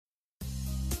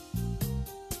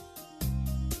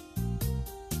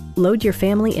Load your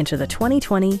family into the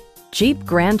 2020 Jeep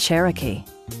Grand Cherokee.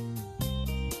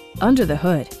 Under the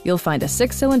hood, you'll find a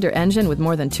 6-cylinder engine with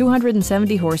more than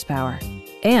 270 horsepower.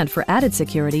 And for added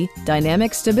security,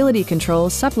 dynamic stability control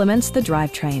supplements the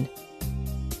drivetrain.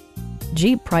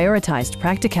 Jeep prioritized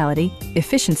practicality,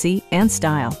 efficiency, and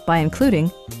style by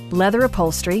including leather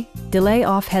upholstery,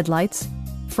 delay-off headlights,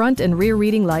 front and rear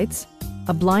reading lights,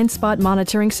 a blind spot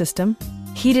monitoring system,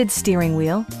 heated steering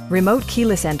wheel, remote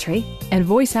keyless entry, and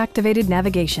voice-activated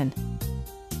navigation.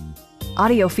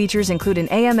 Audio features include an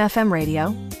AM/FM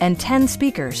radio and 10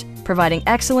 speakers, providing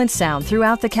excellent sound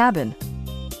throughout the cabin.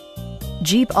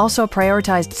 Jeep also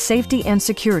prioritized safety and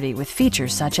security with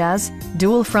features such as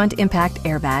dual front impact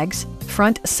airbags,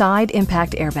 front side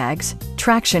impact airbags,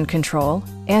 traction control,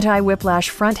 anti-whiplash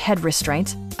front head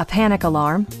restraints, a panic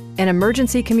alarm, an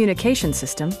emergency communication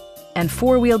system, and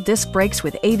 4-wheel disc brakes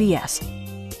with ABS.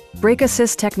 Brake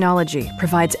Assist technology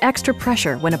provides extra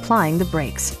pressure when applying the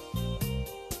brakes.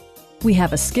 We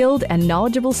have a skilled and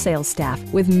knowledgeable sales staff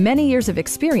with many years of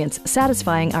experience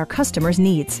satisfying our customers'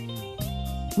 needs.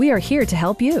 We are here to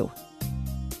help you.